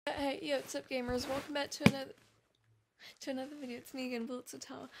Hey, yo, what's up, gamers? Welcome back to another video. It's me again,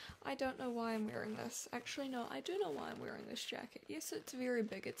 Blitzatower. I don't know why I'm wearing this. Actually, no, I do know why I'm wearing this jacket. Yes, it's very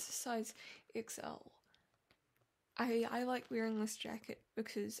big. It's a size XL. I like wearing this jacket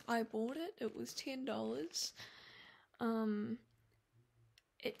because I bought it. It was $10.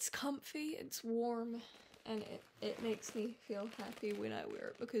 It's comfy, it's warm, and it makes me feel happy when I wear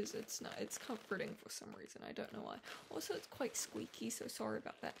it because it's comforting for some reason. I don't know why. Also, it's quite squeaky, so sorry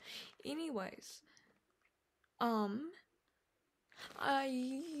about that. Anyways, you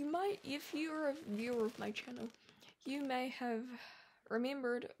might, if you're a viewer of my channel, you may have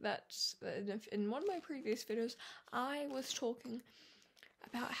remembered that in one of my previous videos, I was talking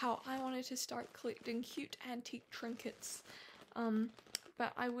about how I wanted to start collecting cute antique trinkets.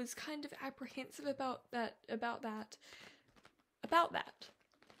 But I was kind of apprehensive about that,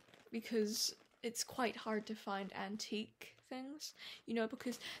 because it's quite hard to find antique things, you know,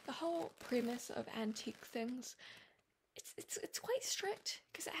 because the whole premise of antique things, it's quite strict,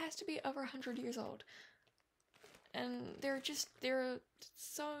 because it has to be over 100 years old, and there are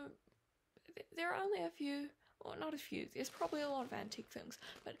only a few, well, not a few, there's probably a lot of antique things,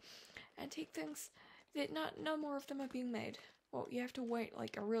 but antique things, that no more of them are being made. Well, you have to wait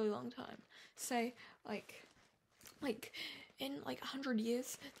like a really long time. Say, like in like 100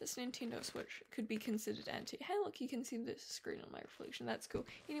 years, this Nintendo Switch could be considered antique. Hey, look, you can see the screen on my reflection. That's cool.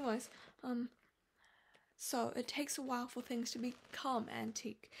 Anyways, so it takes a while for things to become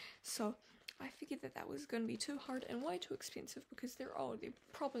antique. So I figured that was going to be too hard and way too expensive because they're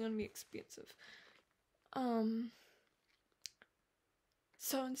probably going to be expensive.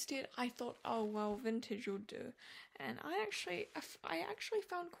 So instead, I thought, oh well, vintage will do, and I actually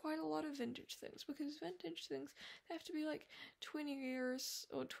found quite a lot of vintage things, because vintage things, they have to be like 20 years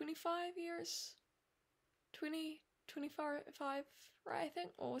or 25 years, 25, right? I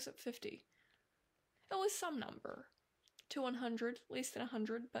think, or was it 50? It was some number to 100, less than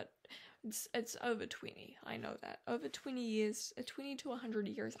 100, but it's over 20. I know that, over 20 years, 20 to 100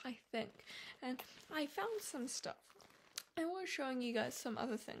 years, I think, and I found some stuff. I was showing you guys some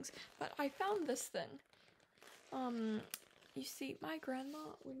other things, but I found this thing. You see, my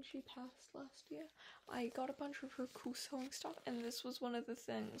grandma, when she passed last year, I got a bunch of her cool sewing stuff, and this was one of the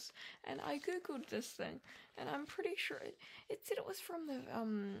things. And I googled this thing, and I'm pretty sure it said it was from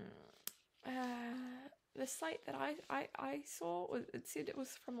the site that I saw. It said it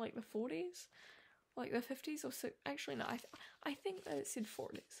was from like the 40s. Like the 50s or so. Actually, no, I think that it said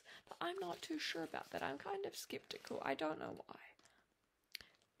 40s, but I'm not too sure about that. I'm kind of skeptical. I don't know why.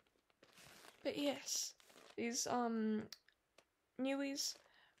 But yes, these Newies,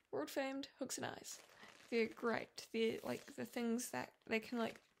 world famed hooks and eyes. They're great. They're like the things that they can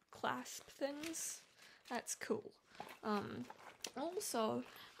like clasp things. That's cool. Also,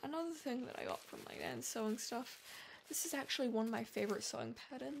 another thing that I got from my dad's sewing stuff. This is actually one of my favorite sewing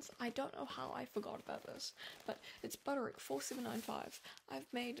patterns. I don't know how I forgot about this, but it's Butterick 4795.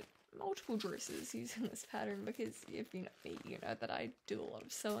 I've made multiple dresses using this pattern because if you know me, you know that I do a lot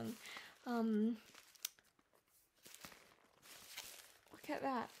of sewing. Look at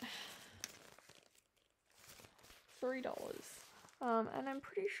that. $3. And I'm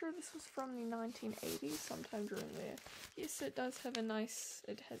pretty sure this was from the 1980s, sometime during there. Yes, it does have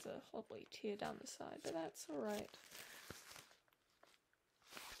it has a lovely tear down the side, but that's alright.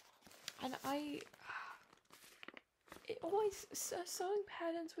 And sewing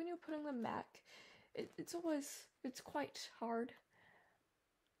patterns, when you're putting them back, it's quite hard.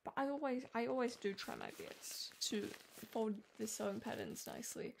 But I always do try my best to fold the sewing patterns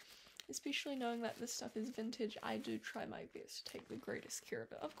nicely. Especially knowing that this stuff is vintage, I do try my best to take the greatest care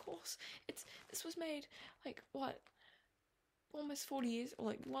of it. Of course, this was made, like, what, almost 40 years, or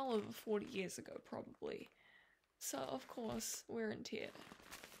like, well over 40 years ago, probably. So, of course, wear and tear.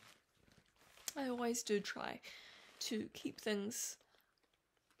 I always do try to keep things,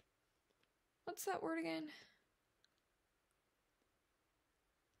 what's that word again?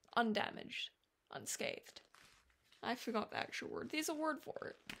 Undamaged. Unscathed. I forgot the actual word. There's a word for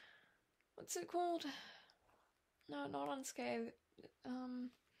it. What's it called? No, not unscathed.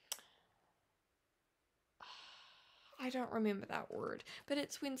 I don't remember that word, but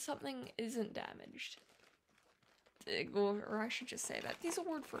it's when something isn't damaged. Or I should just say that. There's a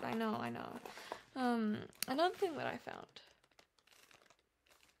word for it, I know. Another thing that I found.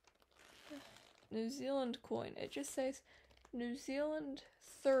 New Zealand coin. It just says New Zealand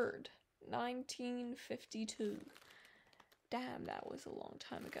 3rd, 1952. Damn, that was a long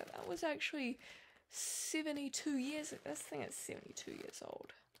time ago. That was actually 72 years ago. This thing is 72 years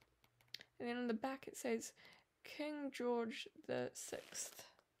old. And then on the back it says King George the 6th.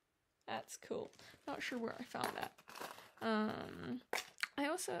 That's cool. Not sure where I found that.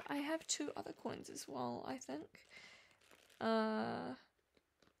 I have 2 other coins as well, I think.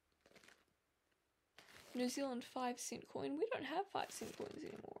 New Zealand 5-cent coin. We don't have 5-cent coins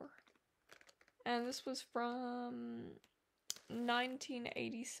anymore. And this was from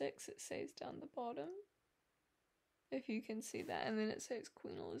 1986, it says down the bottom. If you can see that. And then it says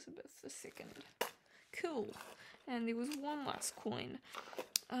Queen Elizabeth II. Cool. And there was one last coin.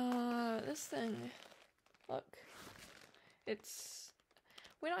 This thing. Look. It's...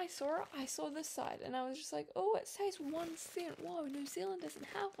 When I saw this side, and I was just like, oh, it says 1 cent. Whoa, New Zealand doesn't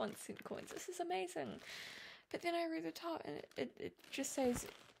have 1-cent coins. This is amazing. But then I read the top, and it just says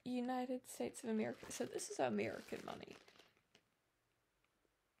United States of America. So this is American money.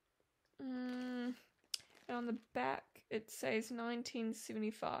 And on the back, it says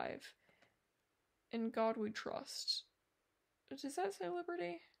 1975. In God We Trust. Does that say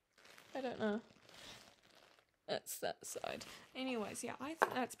Liberty? I don't know. That's that side. Anyways, yeah, I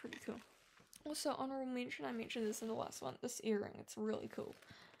think that's pretty cool. Also, honorable mention, I mentioned this in the last one, this earring, it's really cool.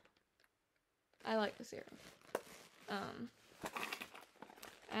 I like this earring.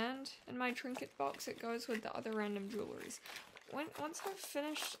 And in my trinket box, it goes with the other random jewelries. Once I've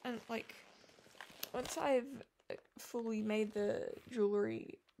finished, and like, once I've fully made the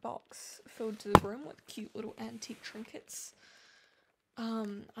jewelry box filled to the brim with cute little antique trinkets,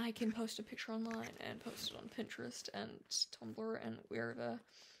 I can post a picture online and post it on Pinterest and Tumblr and wherever,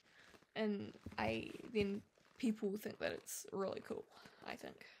 and then people will think that it's really cool, I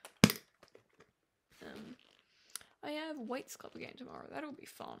think. I have Weights Club again tomorrow, that'll be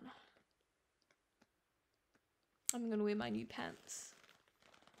fun. I'm gonna wear my new pants.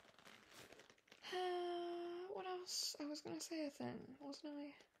 What else? I was gonna say a thing, wasn't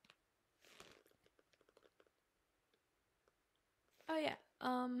I? Oh yeah,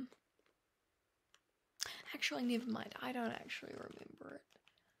 actually never mind, I don't actually remember it.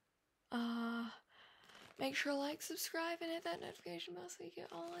 Make sure to like, subscribe, and hit that notification bell so you get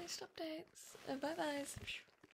all latest updates. Bye bye.